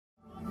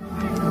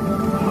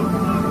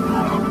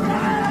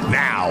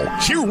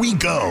Here we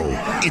go.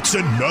 It's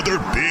another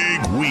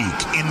big week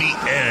in the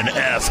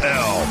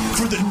NFL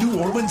for the New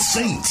Orleans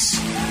Saints.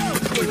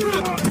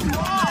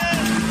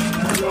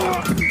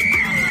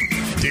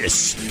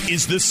 This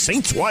is the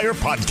Saints Wire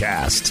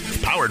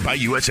Podcast, powered by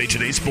USA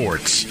Today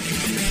Sports.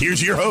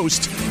 Here's your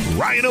host,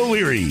 Ryan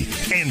O'Leary,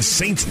 and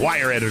Saints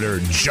Wire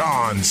editor,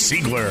 John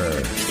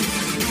Sigler.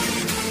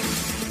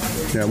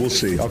 Yeah, we'll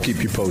see. I'll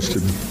keep you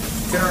posted.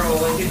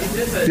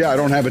 Yeah, I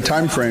don't have a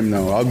time frame,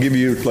 though. I'll give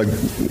you, like,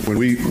 when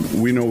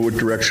we know what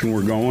direction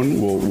we're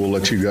going, we'll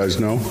let you guys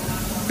know.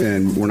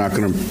 And we're not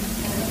going to,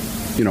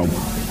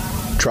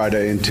 try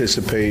to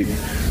anticipate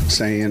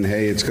saying,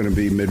 hey, it's going to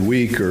be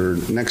midweek or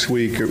next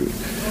week.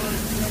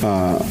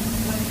 Yeah,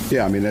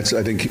 I mean, that's,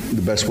 I think,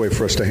 the best way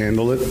for us to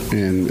handle it.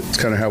 And it's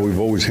kind of how we've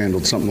always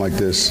handled something like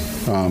this.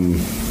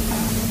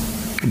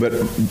 But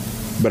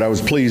I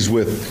was pleased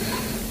with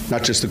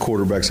not just the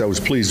quarterbacks. I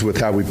was pleased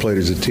with how we played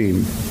as a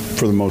team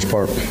for the most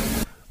part.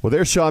 Well,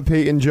 there's Sean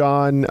Payton,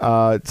 John.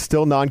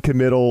 Still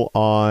non-committal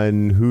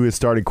on who his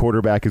starting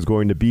quarterback is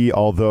going to be,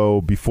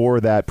 although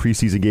before that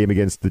preseason game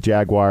against the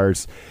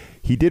Jaguars,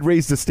 he did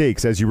raise the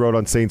stakes, as you wrote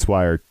on Saints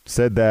Wire.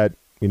 Said that,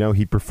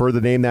 he'd prefer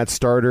to name that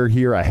starter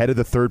here ahead of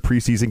the third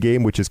preseason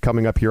game, which is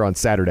coming up here on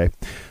Saturday.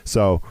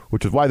 So,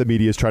 which is why the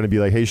media is trying to be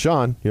like, hey,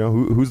 Sean,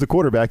 who's the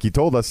quarterback? You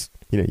told us.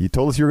 You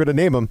told us you were going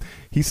to name him.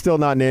 He's still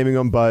not naming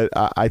him, but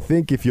I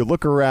think if you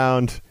look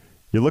around,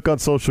 you look on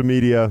social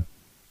media,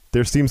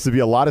 there seems to be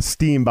a lot of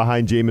steam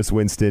behind Jameis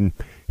Winston.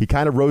 He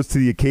kind of rose to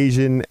the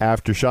occasion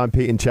after Sean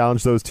Payton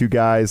challenged those two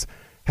guys.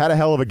 Had a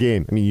hell of a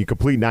game. I mean, you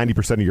complete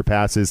 90% of your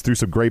passes, threw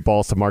some great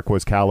balls to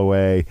Marquez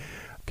Callaway.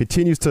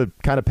 Continues to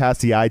kind of pass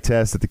the eye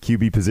test at the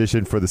QB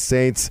position for the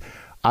Saints.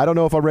 I don't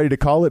know if I'm ready to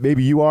call it.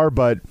 Maybe you are,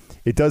 but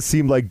it does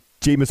seem like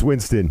Jameis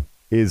Winston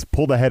is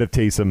pulled ahead of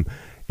Taysom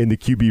in the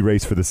QB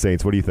race for the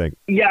Saints. What do you think?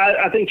 Yeah,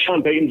 I think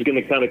Sean Payton's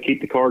going to kind of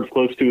keep the cards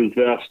close to his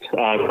vest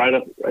right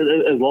up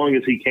as long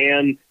as he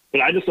can. But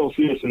I just don't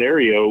see a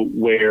scenario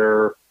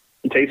where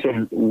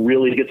Taysom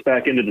really gets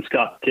back into this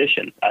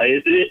competition.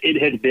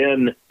 It had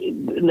been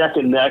neck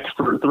and neck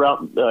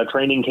throughout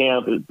training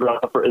camp,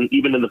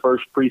 even in the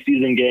first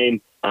preseason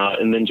game.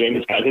 And then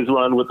Jameis got his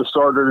run with the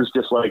starters,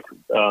 just like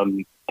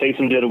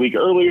Taysom did a week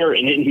earlier,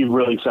 and he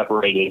really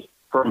separated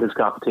from his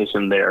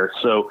competition there.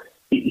 So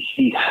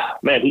he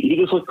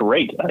just looked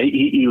great.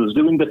 He was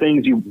doing the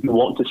things you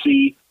want to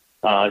see.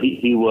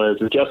 He was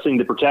adjusting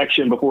the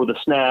protection before the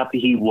snap.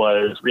 He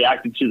was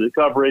reacting to the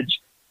coverage,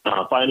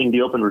 finding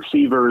the open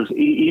receivers.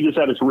 He just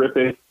had a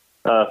terrific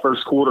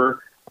first quarter.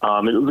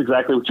 It was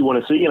exactly what you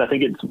want to see, and I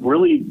think it's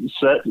really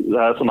set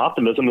some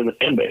optimism in the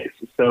fan base.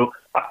 So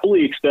I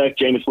fully expect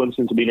Jameis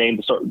Winston to be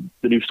named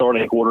the new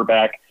starting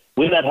quarterback.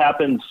 When that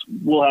happens,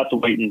 we'll have to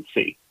wait and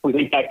see. We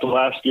think back to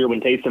last year when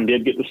Taysom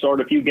did get to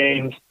start a few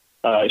games.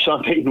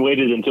 Sean Payton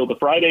waited until the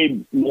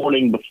Friday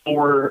morning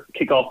before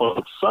kickoff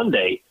on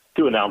Sunday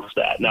to announce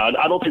that. Now,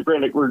 I don't think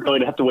we're going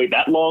to have to wait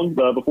that long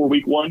before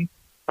week one,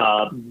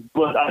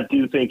 but I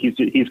do think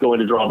he's going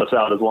to draw this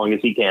out as long as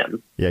he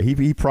can. Yeah,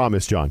 he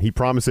promised, John. He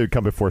promised it would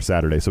come before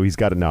Saturday, so he's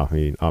got it now. I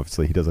mean,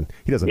 obviously, he doesn't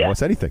know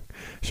us anything,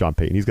 Sean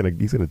Payton. He's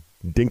gonna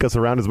dink us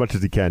around as much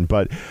as he can.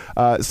 But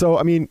so,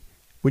 I mean,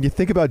 when you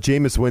think about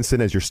Jameis Winston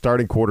as your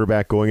starting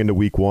quarterback going into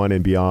week one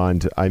and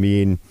beyond, I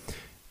mean,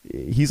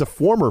 he's a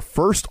former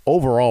first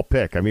overall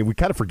pick. I mean, we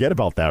kind of forget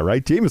about that,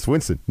 right? Jameis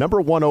Winston, number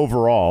 1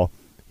 overall.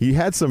 He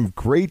had some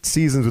great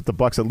seasons with the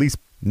Bucs, at least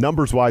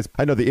numbers-wise.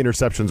 I know the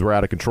interceptions were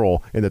out of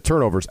control and the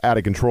turnovers out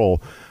of control,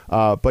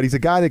 but he's a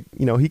guy that,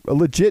 he a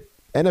legit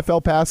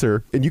NFL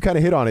passer, and you kind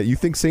of hit on it. You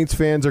think Saints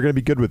fans are going to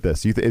be good with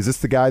this? Is this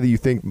the guy that you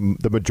think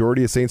the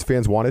majority of Saints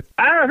fans wanted?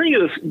 I think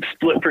it was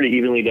split pretty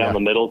evenly down the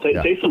middle.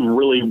 Taysom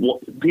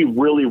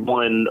really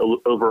won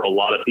over a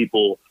lot of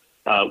people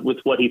with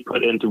what he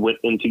put into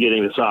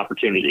getting this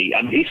opportunity.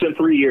 I mean, he spent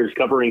 3 years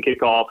covering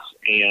kickoffs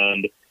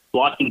and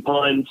blocking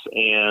punts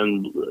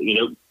and,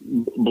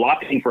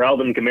 blocking for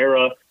Alvin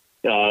Kamara.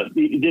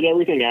 He did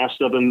everything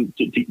asked of him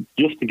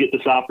just to get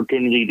this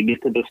opportunity to get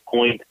to this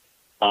point.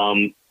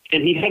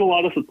 And he had a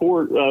lot of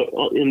support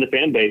in the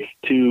fan base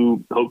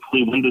to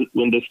hopefully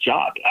win this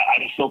job.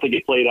 I just don't think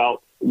it played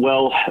out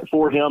well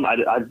for him.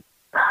 I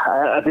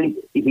think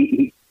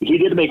he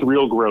did make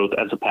real growth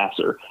as a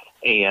passer,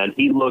 and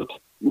he looked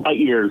light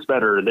years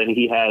better than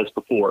he has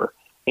before.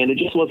 And it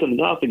just wasn't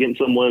enough against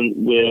someone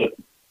with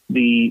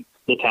the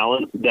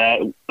talent that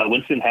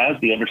Winston has,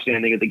 the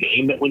understanding of the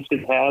game that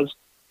Winston has.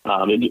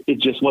 It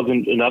just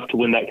wasn't enough to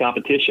win that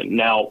competition.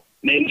 Now,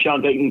 maybe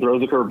Sean Payton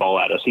throws a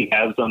curveball at us. He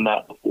has done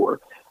that before.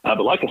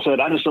 But like I said,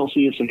 I just don't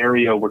see a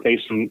scenario where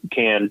Taysom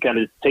can kind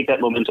of take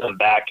that momentum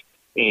back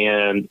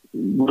and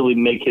really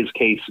make his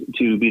case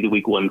to be the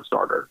week one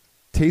starter.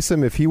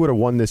 Taysom, if he would have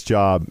won this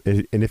job,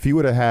 and if he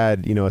would have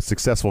had, a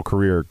successful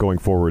career going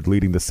forward,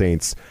 leading the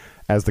Saints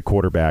as the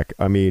quarterback,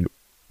 I mean,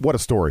 what a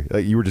story.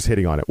 You were just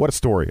hitting on it. What a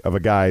story of a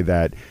guy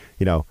that,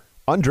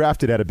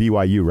 undrafted out of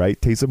BYU, right?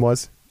 Taysom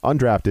was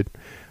undrafted,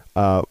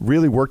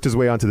 really worked his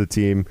way onto the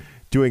team,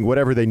 doing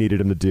whatever they needed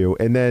him to do.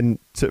 And then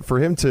for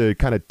him to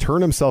kind of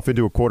turn himself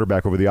into a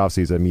quarterback over the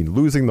offseason, I mean,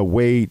 losing the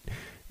weight,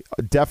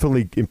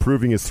 definitely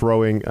improving his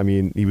throwing. I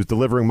mean, he was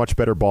delivering much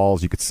better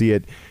balls. You could see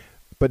it.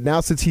 But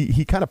now since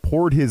he kind of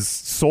poured his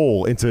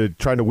soul into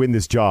trying to win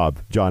this job,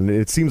 John,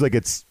 it seems like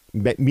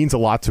it means a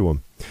lot to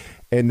him.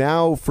 And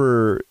now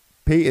for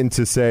Payton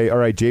to say, all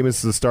right, Jameis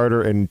is the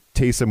starter and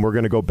Taysom, we're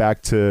going to go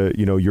back to,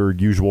 your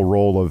usual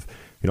role of,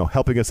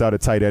 helping us out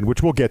at tight end,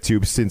 which we'll get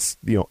to since,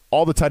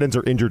 all the tight ends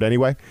are injured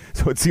anyway.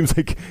 So it seems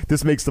like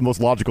this makes the most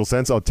logical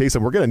sense. Oh,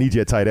 Taysom, we're going to need you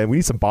at tight end. We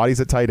need some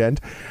bodies at tight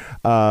end.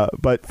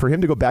 But for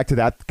him to go back to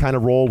that kind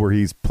of role where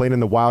he's playing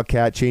in the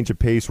wildcat, change of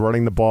pace,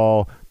 running the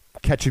ball,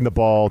 catching the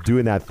ball,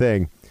 doing that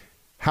thing,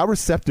 how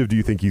receptive do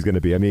you think he's going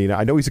to be? I mean,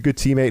 I know he's a good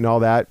teammate and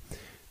all that.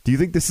 Do you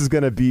think this is he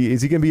going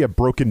to be a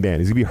broken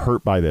man? Is he going to be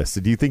hurt by this?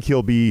 Do you think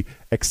he'll be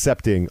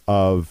accepting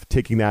of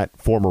taking that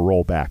former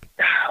role back?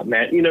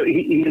 Man,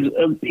 he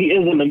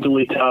is a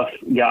mentally tough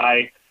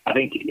guy. I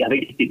think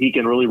he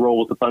can really roll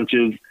with the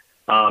punches.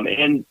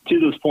 And to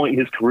this point in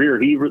his career,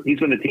 he's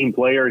been a team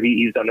player.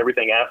 He's done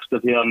everything asked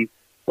of him,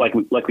 like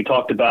we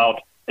talked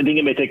about. I think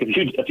it may take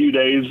a few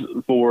days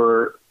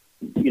for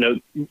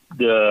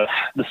the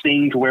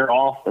sting to wear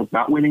off of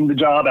not winning the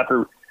job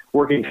after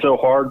working so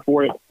hard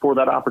for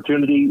that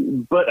opportunity.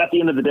 But at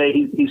the end of the day,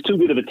 he's too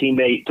good of a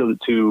teammate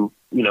to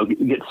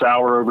get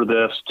sour over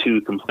this, to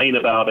complain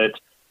about it,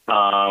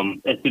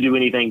 and to do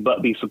anything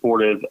but be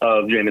supportive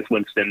of Jameis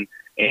Winston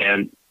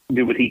and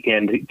do what he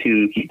can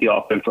to keep the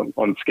offense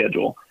on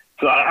schedule.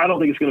 So I don't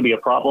think it's going to be a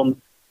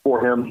problem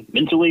for him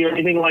mentally or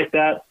anything like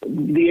that.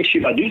 The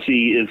issue I do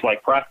see is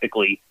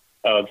practically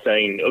of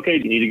saying, okay,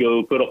 you need to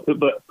go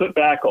put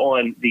back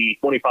on the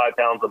 25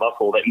 pounds of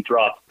muscle that you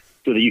dropped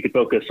so that you could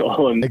focus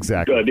on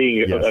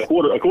being a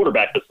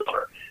quarterback this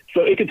summer.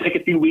 So it could take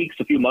a few weeks,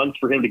 a few months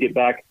for him to get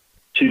back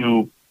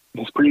to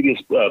his previous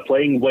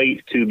playing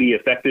weight, to be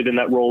effective in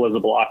that role as a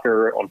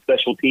blocker on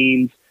special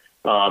teams,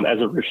 as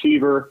a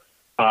receiver.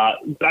 I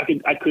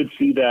could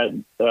see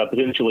that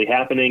potentially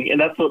happening, and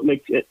that's what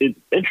makes it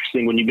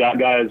interesting when you got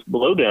guys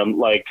below them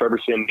like Trevor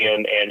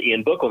Siemian and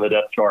Ian Book on the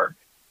depth chart,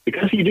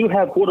 because you do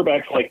have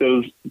quarterbacks like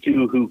those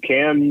two who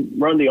can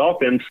run the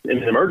offense in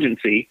an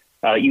emergency.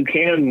 You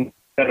can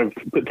kind of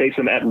put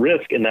Taysom at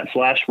risk in that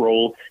slash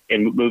role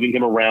and moving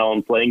him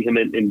around, playing him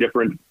in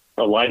different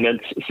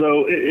alignments.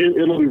 So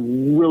it'll be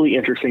really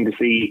interesting to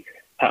see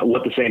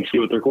what the Saints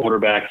do with their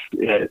quarterbacks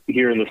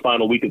here in this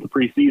final week of the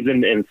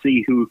preseason, and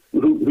see who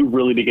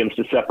really begins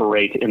to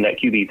separate in that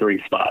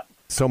QB3 spot.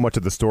 So much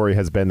of the story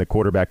has been the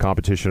quarterback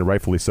competition, and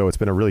rightfully so. It's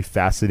been a really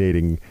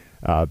fascinating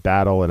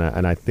battle,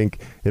 and I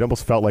think it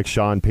almost felt like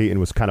Sean Payton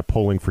was kind of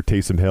pulling for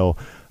Taysom Hill.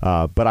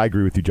 But I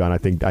agree with you, John. I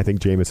think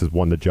Jameis has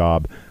won the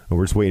job, and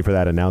we're just waiting for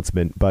that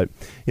announcement. But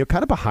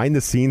kind of behind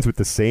the scenes with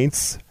the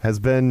Saints has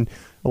been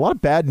a lot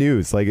of bad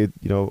news.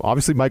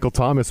 Obviously Michael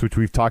Thomas, which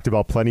we've talked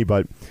about plenty,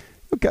 but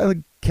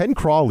Ken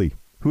Crawley,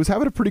 who's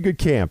having a pretty good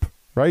camp,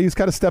 right? He's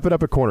kind of stepping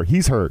up at corner.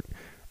 He's hurt.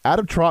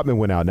 Adam Trotman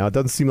went out. Now, it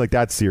doesn't seem like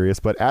that's serious,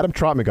 but Adam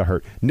Trotman got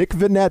hurt. Nick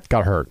Vannett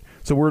got hurt.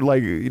 So we're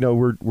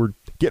we're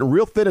getting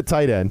real thin at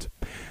tight end.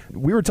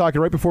 We were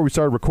talking right before we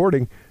started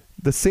recording,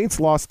 the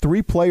Saints lost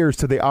 3 players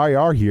to the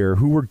IR here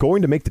who were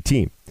going to make the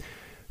team.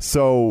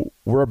 So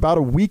we're about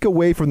a week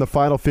away from the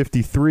final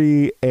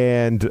 53,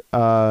 and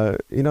the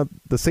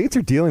Saints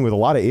are dealing with a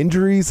lot of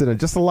injuries and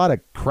just a lot of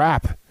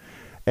crap.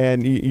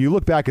 And you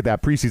look back at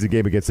that preseason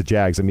game against the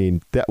Jags. I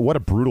mean, what a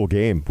brutal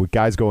game with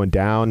guys going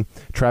down.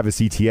 Travis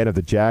Etienne of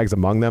the Jags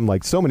among them.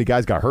 So many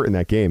guys got hurt in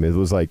that game. It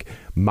was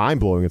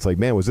mind-blowing. It's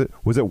man, was it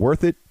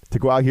worth it to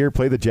go out here,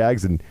 play the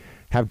Jags, and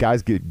have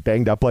guys get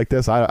banged up like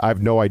this? I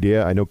have no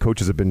idea. I know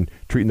coaches have been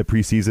treating the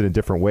preseason in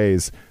different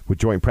ways with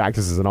joint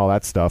practices and all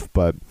that stuff.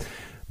 But,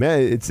 man,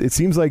 it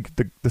seems like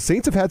the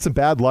Saints have had some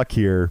bad luck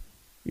here.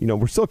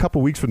 We're still a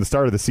couple weeks from the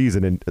start of the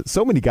season, and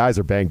so many guys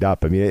are banged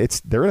up. I mean,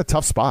 they're in a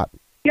tough spot.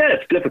 Yeah,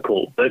 it's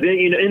difficult. But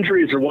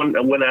injuries are one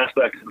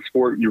aspect of the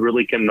sport you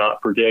really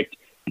cannot predict.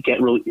 You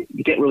can't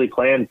really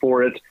plan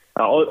for it.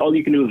 All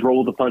you can do is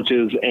roll the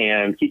punches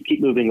and keep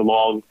moving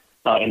along,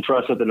 and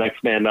trust that the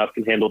next man up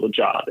can handle the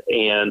job.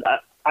 And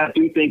I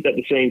do think that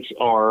the Saints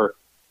are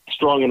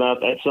strong enough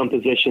at some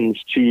positions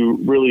to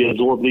really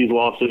absorb these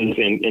losses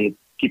and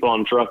keep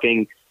on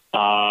trucking.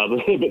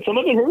 But some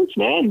of it hurts,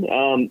 man.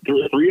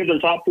 3 of their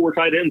top 4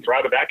 tight ends are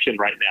out of action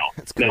right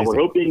now. Now we're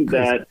hoping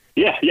that,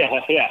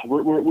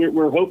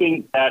 we're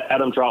hoping that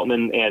Adam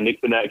Troutman and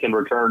Nick Vannett can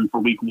return for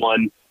week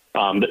 1.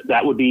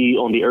 That would be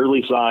on the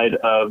early side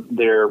of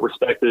their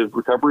respective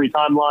recovery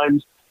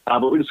timelines.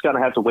 But we just kind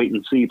of have to wait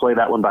and see, play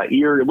that one by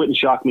ear. It wouldn't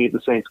shock me if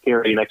the Saints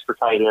carry an extra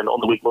tight end on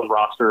the week 1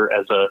 roster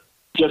as a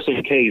just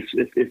in case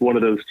if one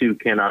of those two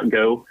cannot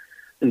go.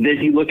 And then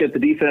you look at the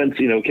defense.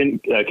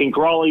 Ken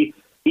Crawley.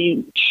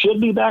 He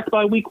should be back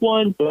by week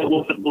 1, but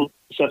we'll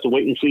just have to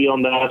wait and see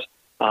on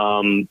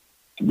that.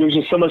 There's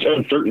just so much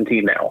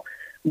uncertainty now.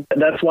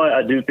 That's why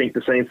I do think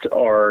the Saints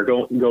are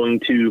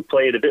going to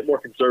play it a bit more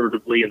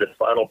conservatively in this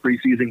final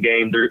preseason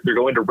game. They're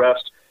going to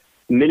rest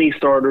many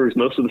starters,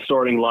 most of the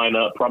starting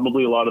lineup,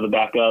 probably a lot of the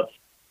backups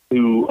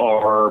who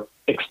are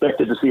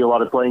expected to see a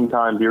lot of playing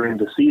time during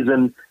the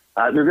season.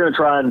 They're going to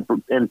try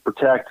and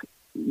protect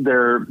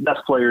their best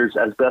players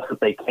as best as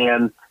they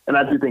can, and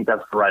I do think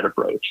that's the right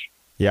approach.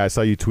 Yeah, I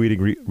saw you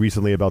tweeting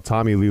recently about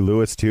Tommy Lee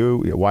Lewis,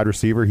 too, wide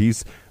receiver.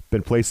 He's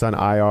been placed on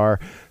IR.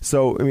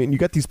 So, I mean, you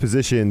got these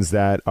positions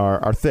that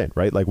are thin,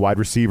 right? Like wide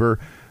receiver,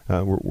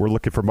 we're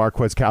looking for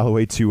Marquez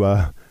Callaway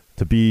to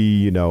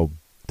be,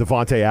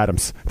 Devontae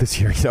Adams this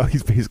year.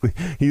 He's basically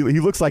he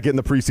looks like it in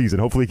the preseason.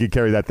 Hopefully he can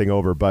carry that thing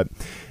over. But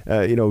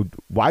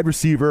wide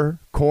receiver,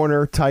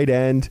 corner, tight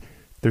end.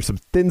 There's some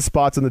thin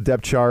spots on the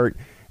depth chart,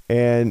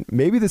 and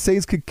maybe the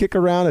Saints could kick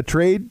around a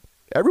trade.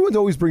 Everyone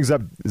always brings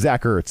up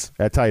Zach Ertz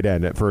at tight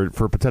end for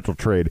potential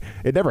trade.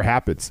 It never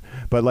happens.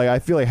 But I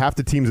feel like half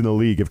the teams in the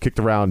league have kicked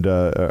around,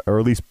 or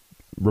at least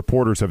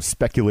reporters have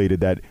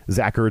speculated that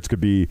Zach Ertz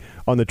could be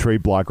on the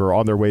trade block or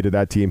on their way to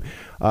that team.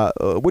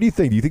 What do you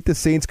think? Do you think the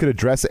Saints could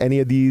address any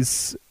of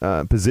these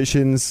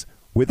positions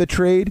with a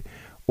trade?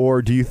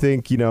 Or do you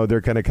think,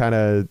 they're going to kind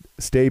of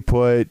stay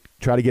put,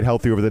 try to get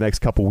healthy over the next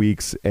couple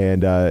weeks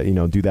and,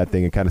 do that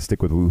thing and kind of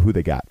stick with who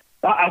they got?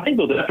 I think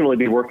they'll definitely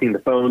be working the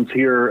phones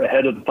here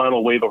ahead of the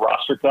final wave of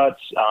roster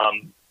cuts.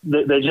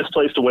 They just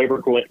placed a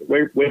waiver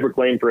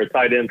claim for a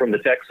tight end from the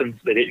Texans.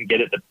 They didn't get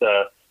it,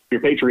 but your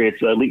Patriots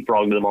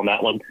leapfrogged them on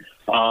that one.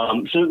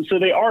 So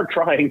they are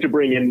trying to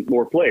bring in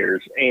more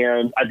players,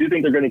 and I do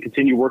think they're going to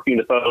continue working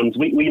the phones.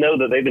 We know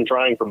that they've been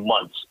trying for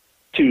months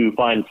to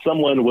find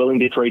someone willing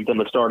to trade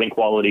them a starting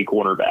quality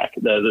cornerback.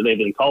 They've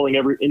been calling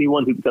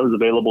anyone who becomes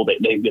available that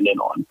they've been in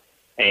on,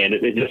 and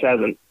it just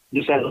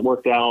hasn't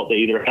worked out. They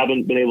either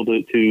haven't been able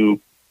to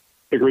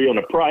agree on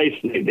a price.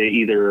 They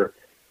either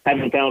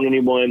haven't found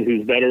anyone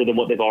who's better than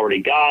what they've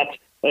already got.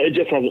 It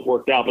just hasn't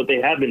worked out, but they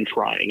have been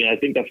trying, and I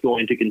think that's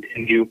going to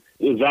continue.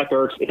 Zach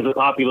Ertz is a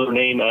popular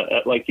name.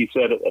 Like you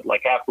said,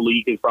 like half the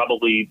league has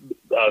probably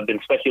been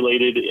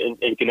speculated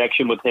in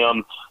connection with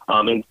him.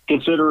 And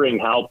considering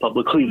how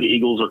publicly the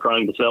Eagles are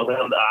trying to sell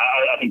him,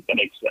 I think that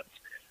makes sense.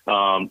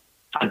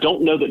 I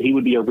don't know that he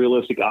would be a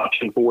realistic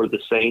option for the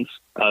Saints.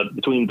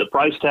 Between the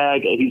price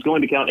tag, he's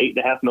going to count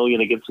 $8.5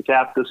 million against the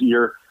cap this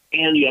year,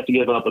 and you have to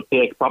give up a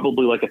pick,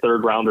 probably like a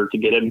third rounder, to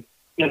get him.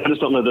 And I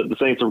just don't know that the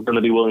Saints are going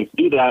to be willing to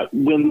do that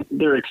when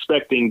they're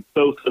expecting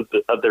both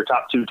of their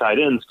top two tight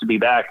ends to be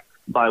back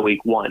by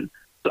week one.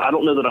 So I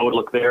don't know that I would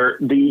look there.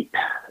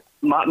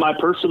 My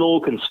personal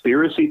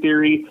conspiracy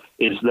theory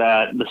is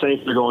that the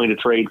Saints are going to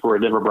trade for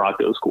a Denver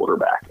Broncos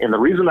quarterback. And the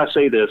reason I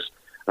say this,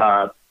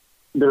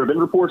 there have been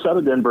reports out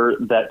of Denver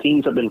that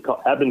teams have been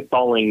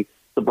calling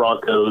the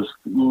Broncos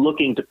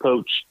looking to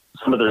poach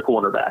some of their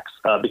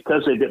cornerbacks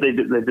because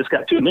they just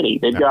got too many.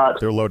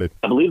 They're loaded.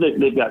 I believe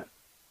they've got.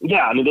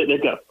 Yeah, I mean,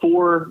 they've got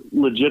 4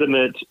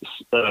 legitimate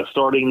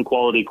starting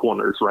quality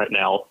corners right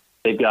now.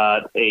 They've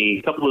got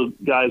a couple of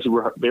guys who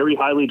were very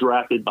highly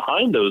drafted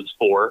behind those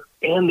 4,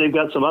 and they've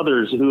got some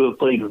others who have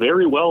played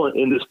very well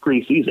in this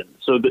preseason.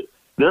 So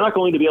they're not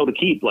going to be able to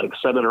keep like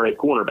 7 or 8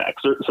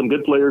 cornerbacks. Some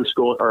good players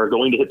are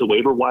going to hit the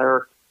waiver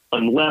wire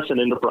unless an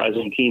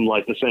enterprising team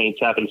like the Saints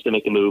happens to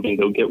make a move and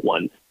go get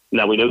one.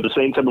 Now, we know the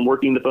Saints have been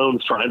working the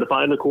phones trying to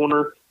find a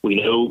corner. We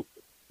know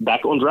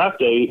back on draft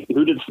day,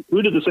 who did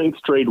the Saints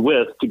trade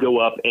with to go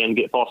up and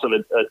get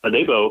Paulson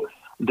Adebo?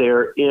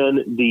 They're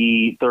in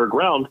the third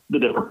round, the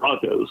Denver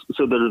Broncos.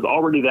 So there's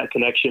already that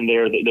connection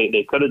there.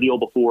 They cut a deal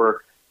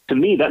before. To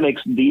me, that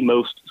makes the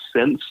most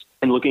sense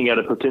in looking at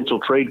a potential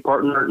trade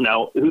partner.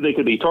 Now, who they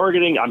could be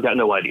targeting, I've got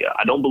no idea.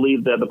 I don't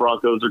believe that the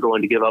Broncos are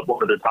going to give up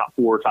one of their top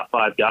 4, top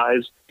 5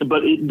 guys,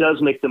 but it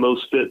does make the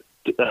most sense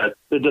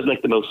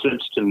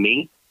to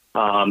me.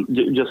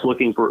 Just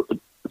looking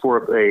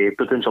for a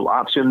potential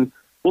option.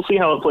 We'll see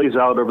how it plays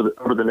out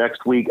over the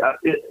next week.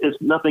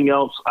 If nothing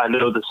else, I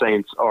know the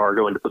Saints are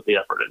going to put the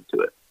effort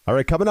into it. All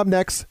right, coming up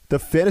next, the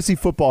fantasy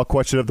football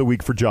question of the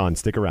week for John.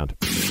 Stick around.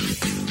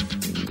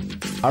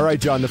 All right,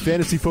 John, the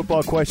fantasy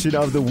football question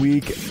of the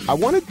week. I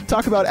want to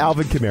talk about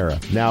Alvin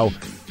Kamara. Now,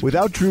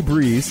 without Drew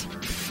Brees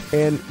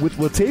and with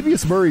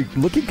Latavius Murray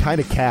looking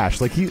kind of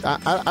cash, like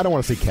I don't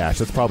want to say cash,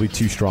 that's probably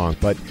too strong,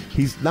 but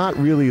he's not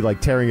really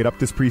like tearing it up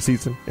this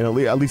preseason, and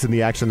at least in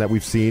the action that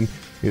we've seen.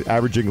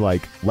 Averaging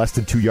like less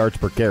than 2 yards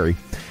per carry.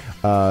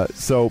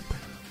 So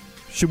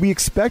should we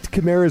expect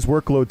Kamara's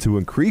workload to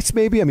increase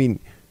maybe? I mean,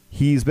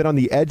 he's been on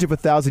the edge of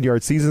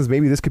 1,000-yard seasons.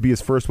 Maybe this could be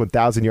his first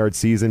 1,000-yard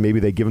season. Maybe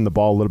they give him the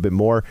ball a little bit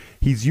more.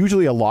 He's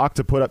usually a lock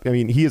to put up. I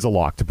mean, he is a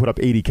lock to put up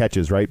 80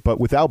 catches, right? But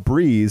without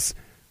Breeze,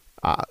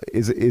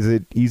 is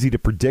it easy to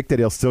predict that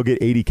he'll still get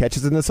 80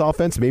 catches in this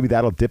offense? Maybe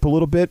that'll dip a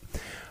little bit.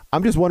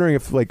 I'm just wondering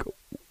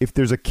if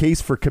there's a case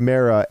for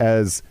Kamara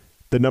as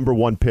the number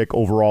 1 pick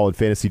overall in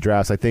fantasy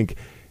drafts. I think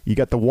you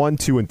got the 1,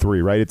 2, and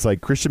 3, right? It's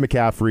like Christian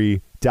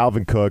McCaffrey,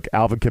 Dalvin Cook,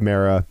 Alvin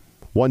Kamara,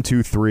 1,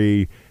 2,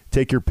 3.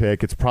 Take your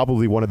pick. It's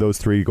probably one of those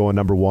 3 going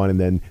number 1, and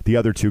then the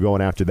other 2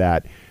 going after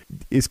that.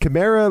 Is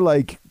Kamara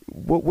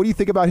what do you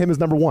think about him as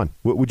number 1?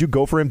 Would you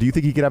go for him? Do you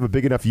think he could have a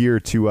big enough year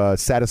to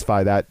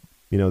satisfy that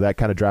that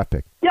kind of draft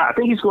pick? Yeah, I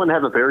think he's going to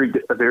have a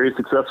very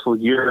successful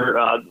year.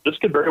 This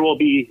could very well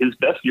be his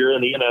best year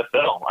in the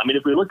NFL. I mean,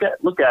 if we look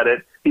at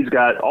it, he's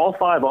got all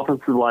 5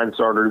 offensive line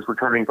starters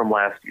returning from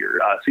last year.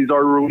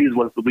 Cesar Ruiz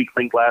was the weak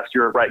link last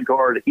year at right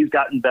guard. He's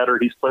gotten better.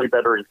 He's played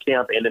better in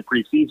camp and in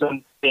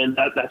preseason, and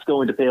that's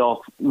going to pay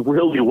off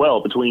really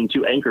well between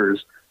 2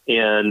 anchors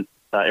and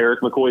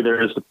Eric McCoy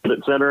there is the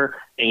pivot center,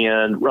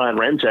 and Ryan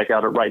Ramczyk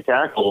out at right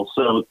tackle.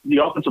 So the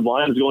offensive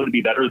line is going to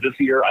be better this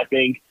year, I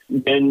think.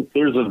 And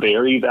there's a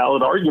very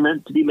valid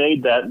argument to be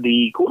made that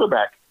the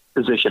quarterback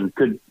position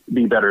could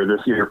be better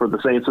this year for the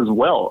Saints as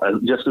well,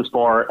 just as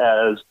far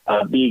as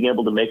being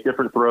able to make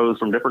different throws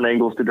from different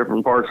angles to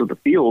different parts of the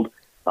field.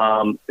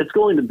 It's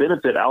going to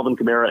benefit Alvin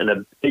Kamara in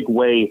a big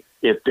way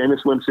if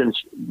Jameis Winston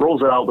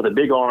rolls out with a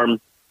big arm,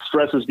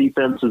 stresses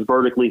defenses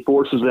vertically,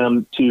 forces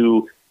them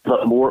to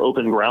more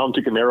open ground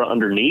to Kamara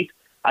underneath.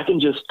 I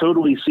can just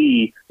totally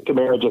see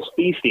Kamara just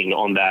feasting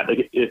on that.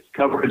 If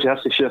coverage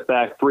has to shift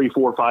back 3,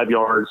 4, 5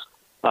 yards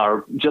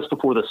just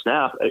before the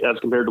snap as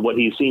compared to what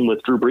he's seen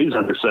with Drew Brees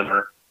under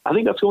center, I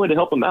think that's going to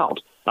help him out.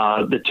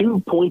 The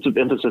 2 points of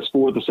emphasis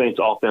for the Saints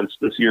offense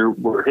this year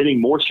were hitting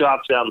more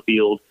shots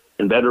downfield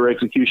and better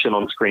execution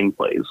on screen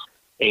plays.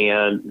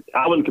 And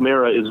Alvin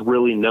Kamara is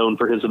really known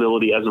for his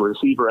ability as a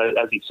receiver.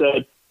 As he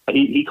said,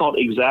 he caught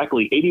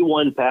exactly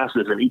 81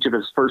 passes in each of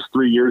his first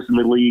 3 years in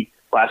the league.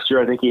 Last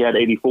year, I think he had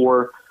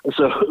 84.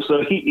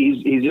 So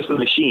he's just a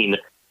machine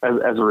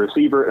as a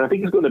receiver. And I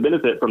think he's going to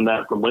benefit from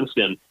that from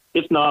Winston.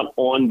 If not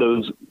on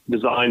those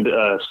designed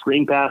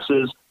screen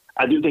passes,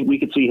 I do think we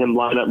could see him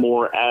line up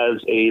more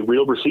as a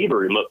real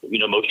receiver,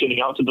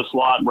 motioning out to the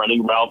slot,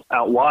 running routes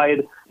out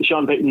wide.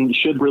 Sean Payton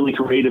should really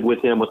creative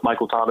with him, with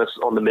Michael Thomas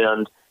on the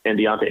mend and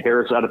Deontay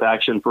Harris out of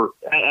action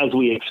as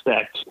we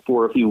expect,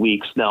 for a few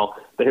weeks. Now,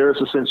 the Harris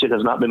ascension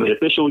has not been made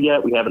official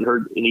yet. We haven't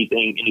heard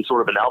any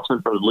sort of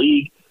announcement from the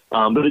league,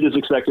 but it is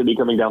expected to be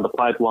coming down the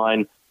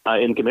pipeline.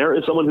 And Kamara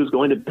is someone who's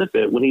going to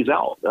benefit when he's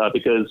out,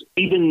 because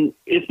even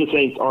if the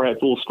Saints are at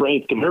full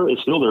strength, Kamara is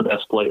still their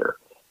best player.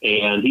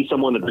 And he's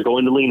someone that they're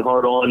going to lean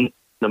hard on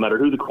no matter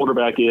who the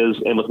quarterback is.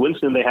 And with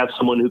Winston, they have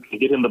someone who can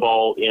get him the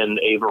ball in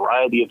a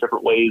variety of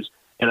different ways.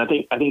 And I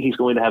think he's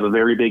going to have a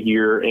very big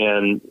year.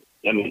 And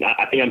I mean,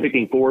 I think I'm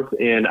picking 4th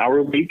in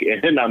our league,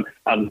 and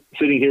I'm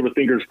sitting here with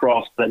fingers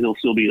crossed that he'll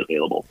still be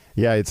available.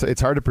 Yeah,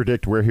 it's hard to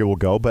predict where he will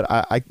go, but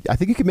I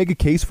think you can make a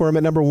case for him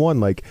at number 1.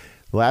 Like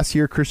last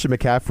year, Christian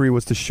McCaffrey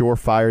was the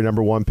surefire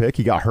number 1 pick.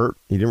 He got hurt.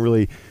 He didn't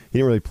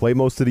really play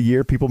most of the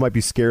year. People might be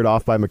scared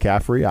off by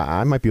McCaffrey.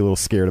 I might be a little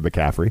scared of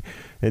McCaffrey.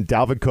 And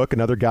Dalvin Cook,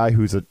 another guy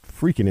who's a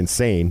freaking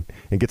insane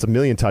and gets a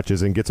million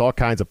touches and gets all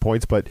kinds of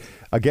points. But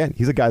again,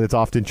 he's a guy that's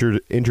often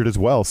injured as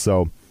well.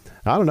 So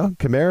I don't know.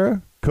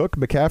 Kamara, Cook,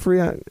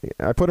 McCaffrey,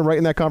 I put him right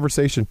in that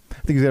conversation. I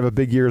think he's going to have a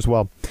big year as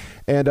well.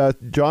 And,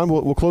 John,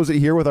 we'll close it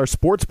here with our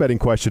sports betting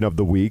question of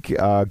the week,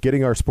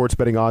 getting our sports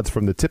betting odds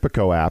from the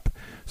Tipico app.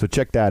 So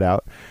check that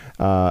out.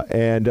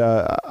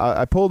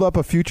 I pulled up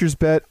a futures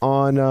bet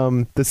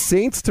on the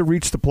Saints to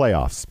reach the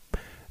playoffs.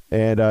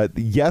 And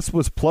yes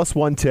was plus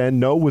 110,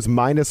 no was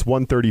minus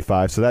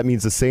 135. So that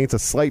means the Saints a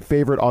slight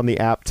favorite on the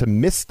app to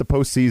miss the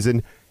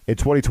postseason in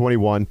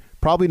 2021.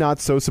 Probably not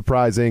so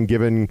surprising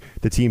given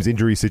the team's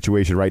injury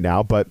situation right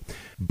now, but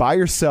buy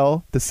or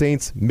sell the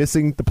Saints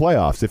missing the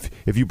playoffs.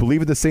 If you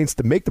believe in the Saints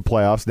to make the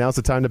playoffs, now's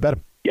the time to bet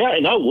them. Yeah,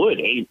 and I would.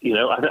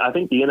 I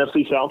think the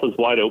NFC South is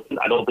wide open.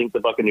 I don't think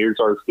the Buccaneers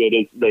are as good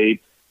as they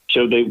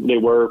showed they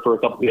were for a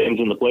couple of games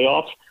in the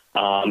playoffs.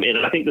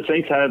 And I think the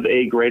Saints have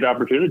a great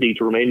opportunity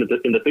to remain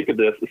in the thick of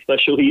this,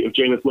 especially if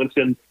Jameis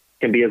Winston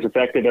can be as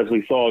effective as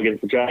we saw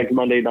against the Jags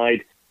Monday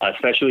night,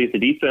 especially if the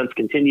defense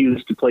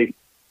continues to play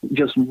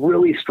just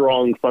really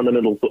strong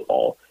fundamental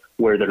football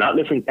where they're not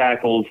missing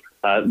tackles,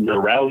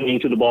 they're rallying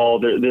to the ball,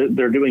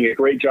 they're doing a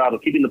great job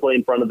of keeping the play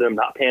in front of them,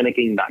 not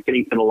panicking, not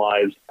getting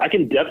penalized. I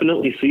can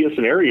definitely see a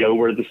scenario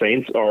where the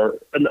Saints are,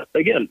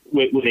 again,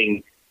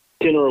 winning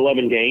 10 or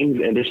 11 games,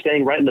 and they're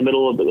staying right in the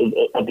middle of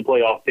the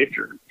playoff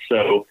picture.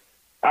 So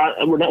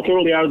we're not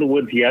totally out of the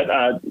woods yet.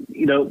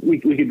 We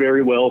could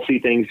very well see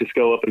things just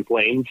go up in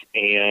flames,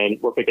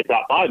 and we're picking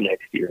top 5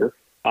 next year.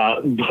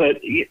 But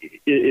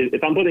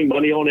if I'm putting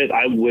money on it,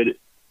 I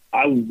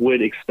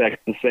would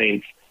expect the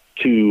Saints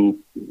to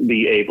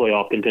be a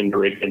playoff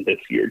contender again this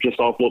year, just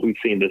off what we've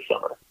seen this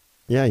summer.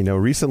 Yeah,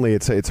 recently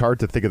it's hard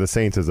to think of the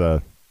Saints as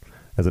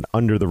an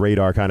under the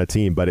radar kind of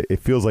team, but it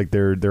feels like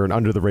they're an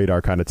under the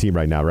radar kind of team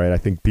right now, right? I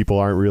think people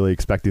aren't really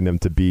expecting them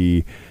to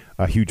be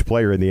a huge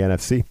player in the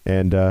NFC,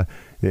 and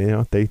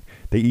they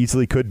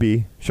easily could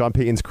be. Sean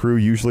Payton's crew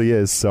usually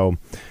is, so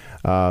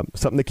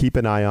something to keep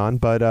an eye on.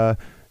 But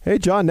hey,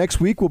 John, next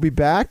week we'll be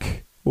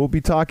back. We'll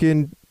be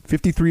talking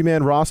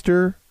 53-man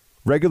roster,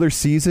 regular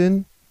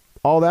season,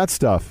 all that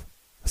stuff.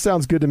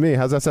 Sounds good to me.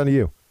 How's that sound to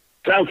you?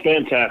 Sounds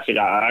fantastic.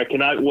 I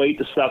cannot wait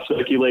to stop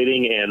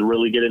speculating and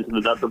really get into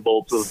the nuts and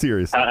bolts of the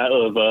season.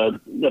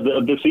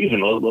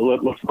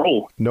 Let's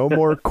roll. No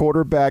more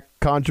quarterback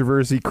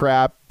controversy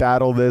crap,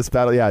 battle this,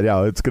 battle.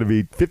 Yeah, it's going to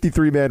be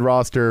 53-man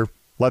roster.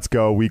 Let's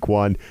go, week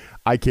 1.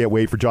 I can't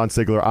wait. For John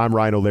Sigler, I'm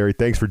Ryan O'Leary.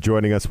 Thanks for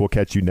joining us. We'll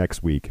catch you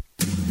next week.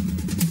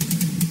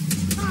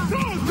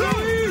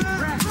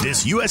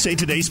 This USA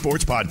Today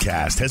Sports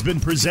Podcast has been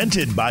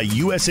presented by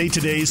USA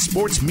Today's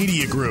Sports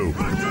Media Group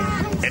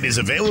and is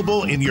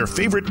available in your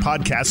favorite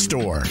podcast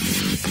store.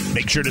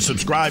 Make sure to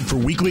subscribe for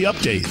weekly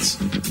updates,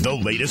 the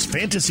latest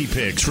fantasy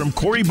picks from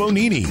Corey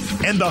Bonini,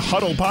 and the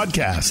Huddle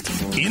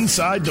Podcast,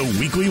 Inside the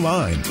Weekly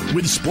Line,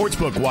 with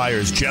Sportsbook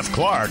Wire's Jeff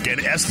Clark and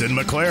Eston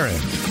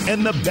McLaren,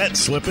 and the Bet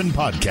Slippin'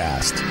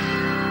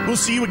 Podcast. We'll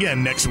see you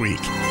again next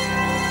week.